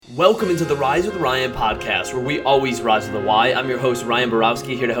Welcome into the Rise with Ryan podcast, where we always rise with a Y. I'm your host, Ryan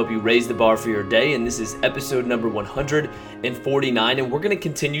Borowski, here to help you raise the bar for your day, and this is episode number 149, and we're going to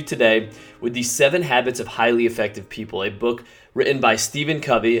continue today with the 7 Habits of Highly Effective People, a book written by Stephen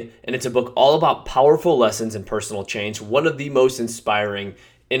Covey, and it's a book all about powerful lessons in personal change, one of the most inspiring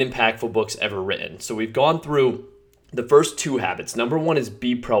and impactful books ever written. So we've gone through the first 2 habits. Number 1 is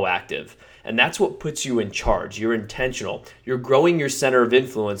be proactive. And that's what puts you in charge. You're intentional. You're growing your center of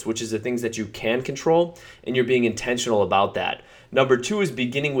influence, which is the things that you can control, and you're being intentional about that. Number 2 is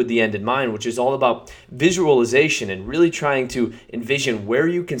beginning with the end in mind, which is all about visualization and really trying to envision where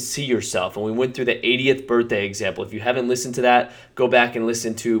you can see yourself. And we went through the 80th birthday example. If you haven't listened to that, go back and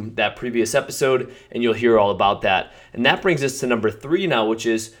listen to that previous episode, and you'll hear all about that. And that brings us to number 3 now, which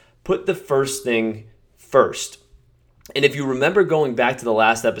is put the first thing first. And if you remember going back to the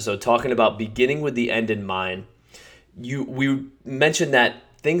last episode talking about beginning with the end in mind, we mentioned that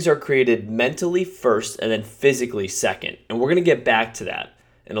things are created mentally first and then physically second. And we're going to get back to that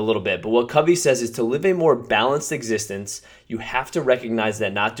in a little bit. But what Covey says is to live a more balanced existence, you have to recognize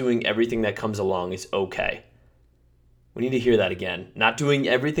that not doing everything that comes along is okay. We need to hear that again. Not doing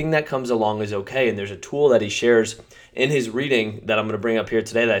everything that comes along is okay. And there's a tool that he shares in his reading that I'm going to bring up here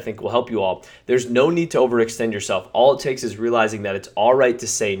today that I think will help you all. There's no need to overextend yourself. All it takes is realizing that it's all right to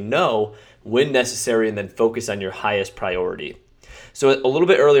say no when necessary and then focus on your highest priority. So a little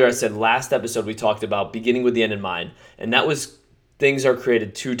bit earlier, I said last episode we talked about beginning with the end in mind. And that was things are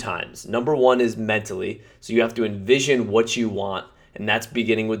created 2 times. Number 1 is mentally. So you have to envision what you want, and that's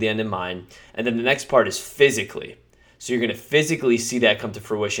beginning with the end in mind. And then the next part is physically. So you're going to physically see that come to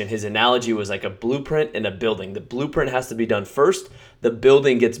fruition. His analogy was like a blueprint and a building. The blueprint has to be done first. The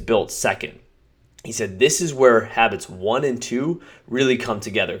building gets built second. He said this is where habits 1 and 2 really come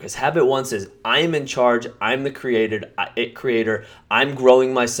together, because habit 1 says, I am in charge. I'm the creator. I'm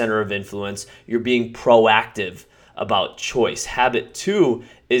growing my center of influence. You're being proactive about choice. Habit 2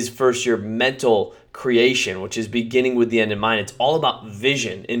 is first your mental creation, which is beginning with the end in mind. It's all about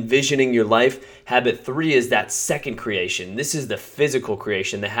vision, envisioning your life. Habit 3 is that second creation. This is the physical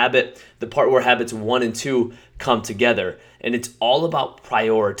creation, the part where habits 1 and 2 come together. And it's all about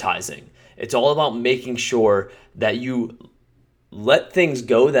prioritizing. It's all about making sure that you let things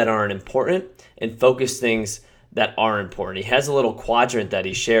go that aren't important and focus things that are important. He has a little quadrant that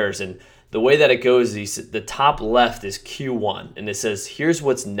he shares, and the way that it goes is the top left is Q1, and it says, here's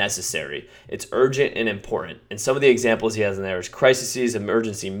what's necessary. It's urgent and important. And some of the examples he has in there is crises,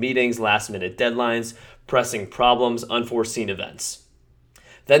 emergency meetings, last-minute deadlines, pressing problems, unforeseen events.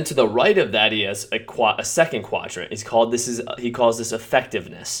 Then to the right of that, he has a second quadrant. He calls this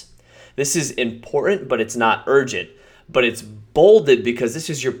effectiveness. This is important, but it's not urgent. But it's bolded because this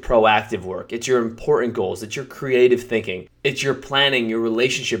is your proactive work. It's your important goals. It's your creative thinking. It's your planning, your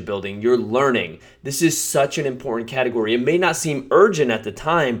relationship building, your learning. This is such an important category. It may not seem urgent at the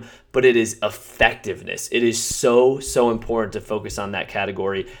time, but it is effectiveness. It is so important to focus on that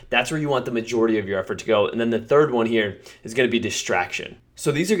category. That's where you want the majority of your effort to go. And then the third one here is going to be distraction.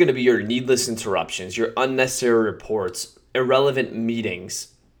 So these are going to be your needless interruptions, your unnecessary reports, irrelevant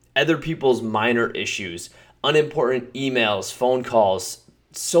meetings, other people's minor issues, unimportant emails, phone calls,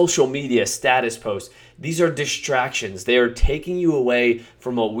 social media, status posts. These are distractions. They are taking you away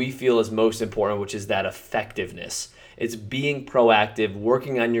from what we feel is most important, which is that effectiveness. It's being proactive,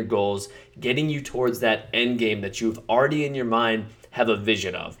 working on your goals, getting you towards that end game that you've already in your mind have a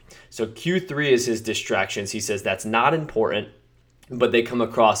vision of. So Q3 is his distractions. He says that's not important, but they come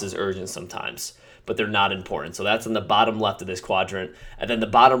across as urgent sometimes, but they're not important. So that's on the bottom left of this quadrant. And then the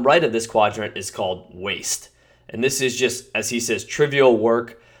bottom right of this quadrant is called waste. And this is just, as he says, trivial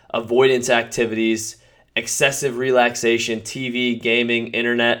work, avoidance activities, excessive relaxation, TV, gaming,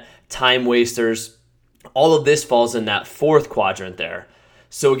 internet, time wasters. All of this falls in that 4th quadrant there.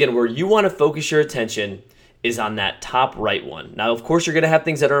 So again, where you want to focus your attention is on that top right one. Now, of course, you're going to have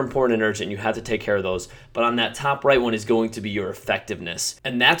things that are important and urgent. You have to take care of those. But on that top right one is going to be your effectiveness.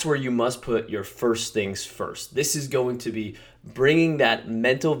 And that's where you must put your first things first. This is going to be bringing that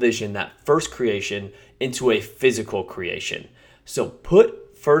mental vision, that first creation, into a physical creation. So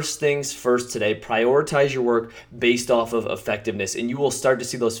put first things first today. Prioritize your work based off of effectiveness, and you will start to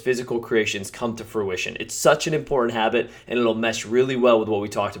see those physical creations come to fruition. It's such an important habit, and it'll mesh really well with what we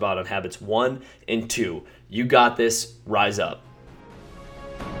talked about on habits 1 and 2. You got this. Rise up.